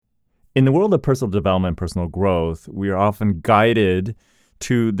In the world of personal development, personal growth, we are often guided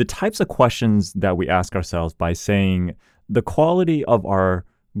to the types of questions that we ask ourselves by saying the quality of our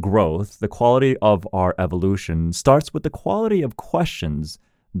growth, the quality of our evolution starts with the quality of questions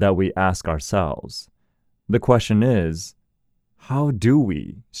that we ask ourselves. The question is, how do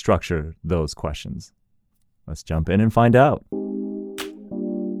we structure those questions? Let's jump in and find out.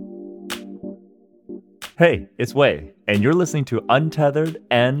 Hey, it's Wei, and you're listening to Untethered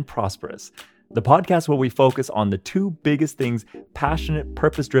and Prosperous, the podcast where we focus on the two biggest things passionate,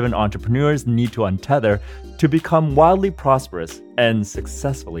 purpose-driven entrepreneurs need to untether to become wildly prosperous and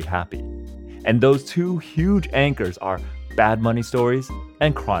successfully happy. And those two huge anchors are bad money stories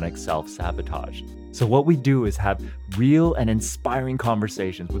and chronic self-sabotage. So what we do is have real and inspiring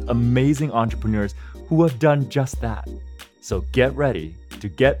conversations with amazing entrepreneurs who have done just that. So get ready to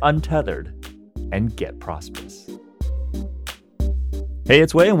get untethered and get prosperous. Hey,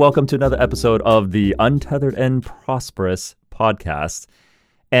 it's Wei, and welcome to another episode of the Untethered and Prosperous podcast.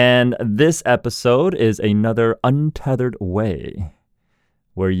 And this episode is another untethered way,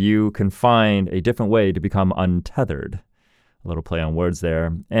 where you can find a different way to become untethered. A little play on words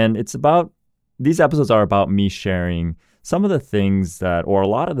there. And these episodes are about me sharing some of the things that, or a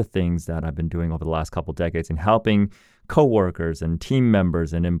lot of the things that I've been doing over the last couple decades in helping coworkers and team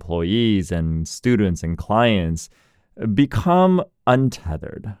members and employees and students and clients become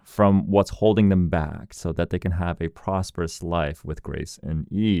untethered from what's holding them back so that they can have a prosperous life with grace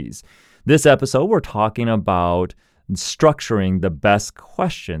and ease. This episode, we're talking about structuring the best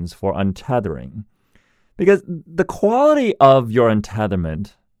questions for untethering. Because the quality of your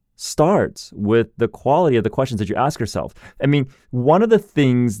untetherment starts with the quality of the questions that you ask yourself. I mean, one of the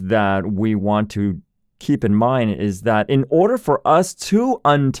things that we want to keep in mind is that in order for us to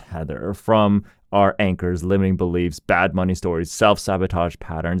untether from our anchors, limiting beliefs, bad money stories, self-sabotage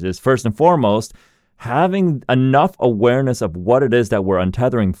patterns, is first and foremost having enough awareness of what it is that we're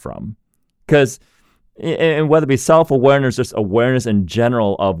untethering from. Because, and whether it be self-awareness, just awareness in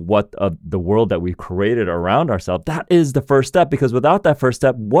general of the world that we've created around ourselves, that is the first step. Because without that first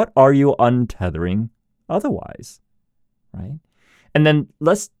step, what are you untethering otherwise, right? And then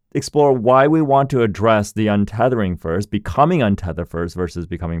let's explore why we want to address the untethering first, becoming untethered first versus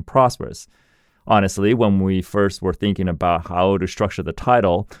becoming prosperous. Honestly, when we first were thinking about how to structure the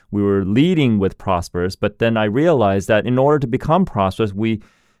title, we were leading with prosperous, but then I realized that in order to become prosperous,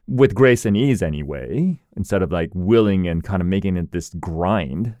 with grace and ease anyway, instead of like willing and kind of making it this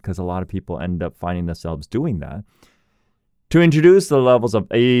grind, because a lot of people end up finding themselves doing that. To introduce the levels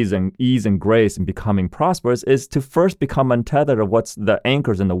of ease and grace in becoming prosperous is to first become untethered of what's the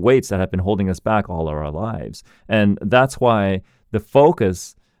anchors and the weights that have been holding us back all of our lives. And that's why the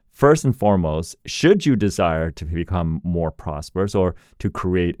focus, first and foremost, should you desire to become more prosperous or to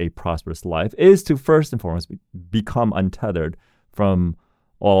create a prosperous life, is to first and foremost become untethered from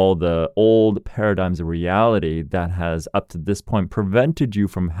all the old paradigms of reality that has up to this point prevented you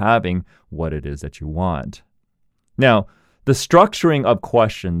from having what it is that you want. Now, the structuring of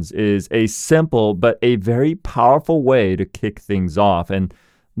questions is a simple but a very powerful way to kick things off. And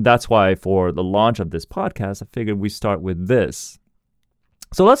that's why for the launch of this podcast, I figured we start with this.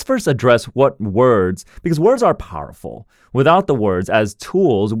 So let's first address what words, because words are powerful. Without the words as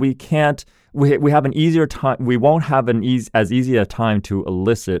tools, we have an easier time, we won't have as easy a time to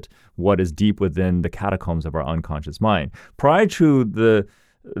elicit what is deep within the catacombs of our unconscious mind. Prior to the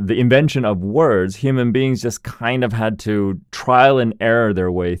invention of words, human beings just kind of had to trial and error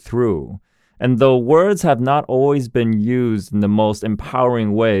their way through. And though words have not always been used in the most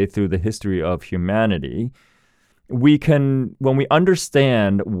empowering way through the history of humanity, when we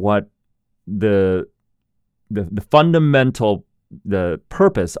understand what the fundamental, the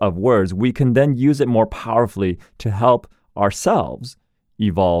purpose of words, we can then use it more powerfully to help ourselves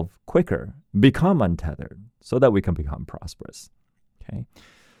evolve quicker, become untethered, so that we can become prosperous. Okay.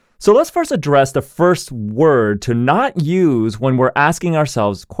 So let's first address the first word to not use when we're asking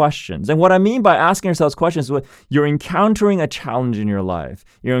ourselves questions. And what I mean by asking ourselves questions is you're encountering a challenge in your life.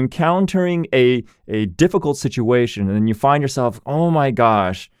 You're encountering a difficult situation, and then you find yourself, oh my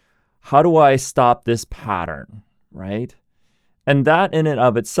gosh, how do I stop this pattern, right? And that in and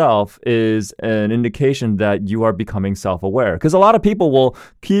of itself is an indication that you are becoming self-aware. Because a lot of people will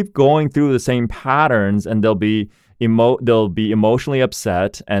keep going through the same patterns, and they'll be emotionally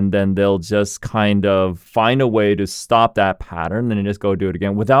upset, and then they'll just kind of find a way to stop that pattern and then just go do it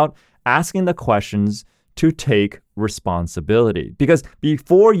again without asking the questions to take responsibility. Because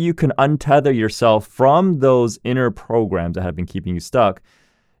before you can untether yourself from those inner programs that have been keeping you stuck,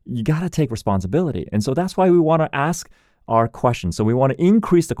 you got to take responsibility. And so that's why we want to ask our questions. So we want to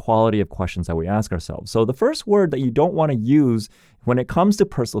increase the quality of questions that we ask ourselves. So the first word that you don't want to use when it comes to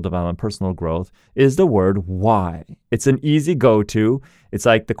personal development, personal growth, is the word why. It's an easy go-to. It's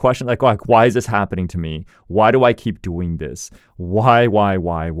like the question, like, why is this happening to me? Why do I keep doing this? Why?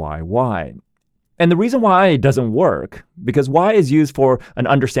 And the reason why doesn't work, because why is used for an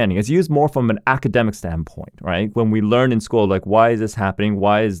understanding. It's used more from an academic standpoint, right? When we learn in school, like, why is this happening?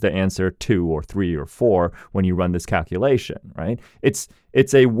 Why is the answer 2 or 3 or 4 when you run this calculation, right? It's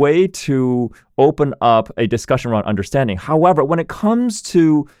a way to open up a discussion around understanding. However, when it comes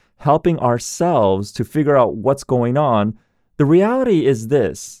to helping ourselves to figure out what's going on, the reality is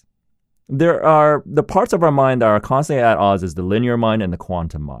this. There are the parts of our mind that are constantly at odds is the linear mind and the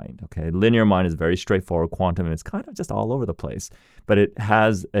quantum mind. Okay, linear mind is very straightforward. Quantum is kind of just all over the place, but it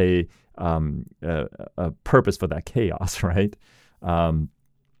has a purpose for that chaos, right? And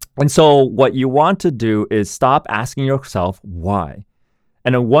so what you want to do is stop asking yourself why.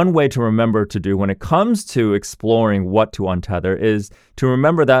 And one way to remember to do when it comes to exploring what to untether is to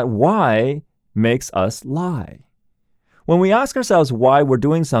remember that why makes us lie. When we ask ourselves why we're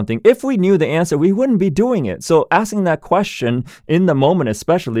doing something, if we knew the answer, we wouldn't be doing it. So asking that question in the moment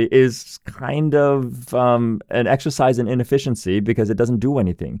especially is kind of an exercise in inefficiency because it doesn't do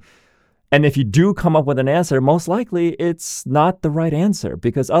anything. And if you do come up with an answer, most likely it's not the right answer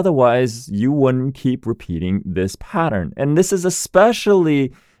because otherwise you wouldn't keep repeating this pattern. And this is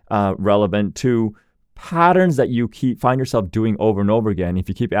especially relevant to patterns that you find yourself doing over and over again. If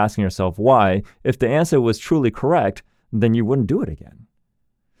you keep asking yourself why, if the answer was truly correct, then you wouldn't do it again.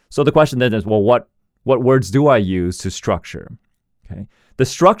 So the question then is, well, what words do I use to structure? Okay. The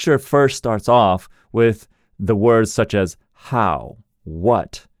structure first starts off with the words such as how,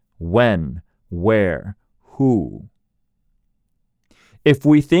 what, when, where, who. If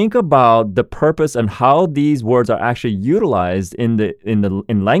we think about the purpose and how these words are actually utilized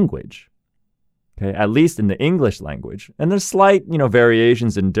in language, okay, at least in the English language, and there's slight,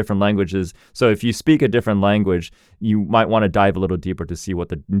 variations in different languages. So if you speak a different language, you might want to dive a little deeper to see what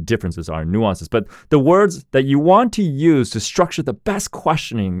the differences are and nuances. But the words that you want to use to structure the best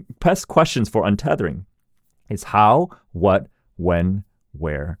questions for untethering is how, what, when,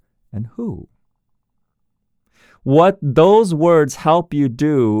 where, and who. What those words help you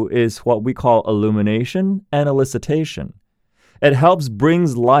do is what we call illumination and elicitation. It helps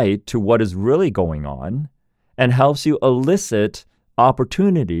brings light to what is really going on and helps you elicit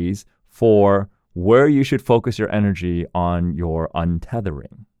opportunities for where you should focus your energy on your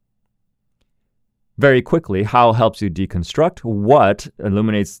untethering. Very quickly, how helps you deconstruct. What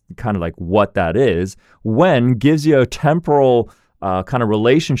illuminates kind of like what that is. When gives you a temporal kind of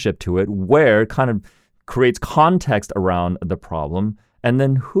relationship to it, where kind of creates context around the problem. And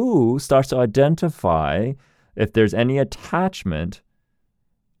then who starts to identify if there's any attachment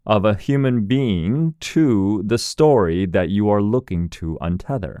of a human being to the story that you are looking to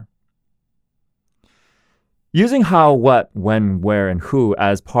untether. Using how, what, when, where, and who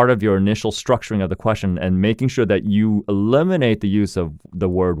as part of your initial structuring of the question and making sure that you eliminate the use of the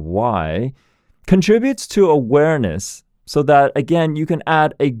word why contributes to awareness so that, again, you can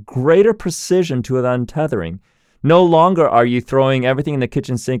add a greater precision to the untethering. No longer are you throwing everything in the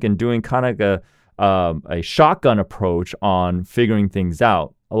kitchen sink and doing kind of a shotgun approach on figuring things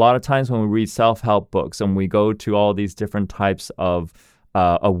out. A lot of times when we read self-help books and we go to all these different types of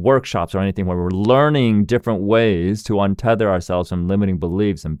workshops or anything where we're learning different ways to untether ourselves from limiting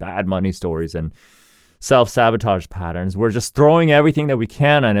beliefs and bad money stories and self-sabotage patterns, we're just throwing everything that we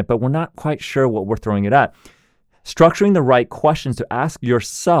can at it, but we're not quite sure what we're throwing it at. Structuring the right questions to ask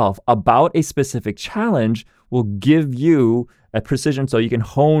yourself about a specific challenge will give you a precision so you can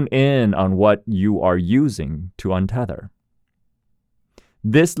hone in on what you are using to untether.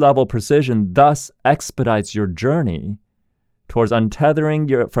 This level of precision thus expedites your journey towards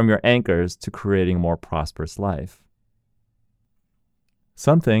untethering from your anchors to creating a more prosperous life.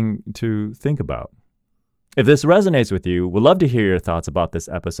 Something to think about. If this resonates with you, we'd love to hear your thoughts about this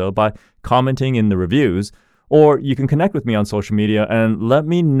episode by commenting in the reviews, or you can connect with me on social media and let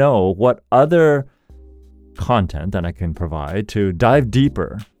me know what other content that I can provide to dive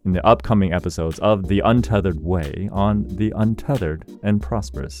deeper in the upcoming episodes of The Untethered Way on the Untethered and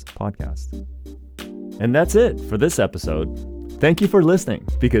Prosperous podcast. And that's it for this episode. Thank you for listening,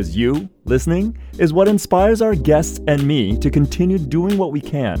 because you listening is what inspires our guests and me to continue doing what we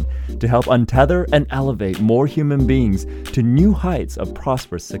can to help untether and elevate more human beings to new heights of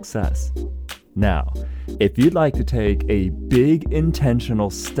prosperous success. Now, if you'd like to take a big intentional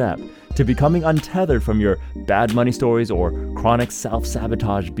step to becoming untethered from your bad money stories or chronic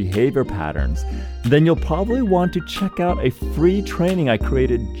self-sabotage behavior patterns, then you'll probably want to check out a free training I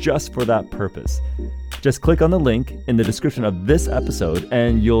created just for that purpose. Just click on the link in the description of this episode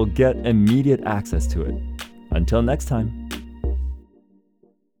and you'll get immediate access to it. Until next time.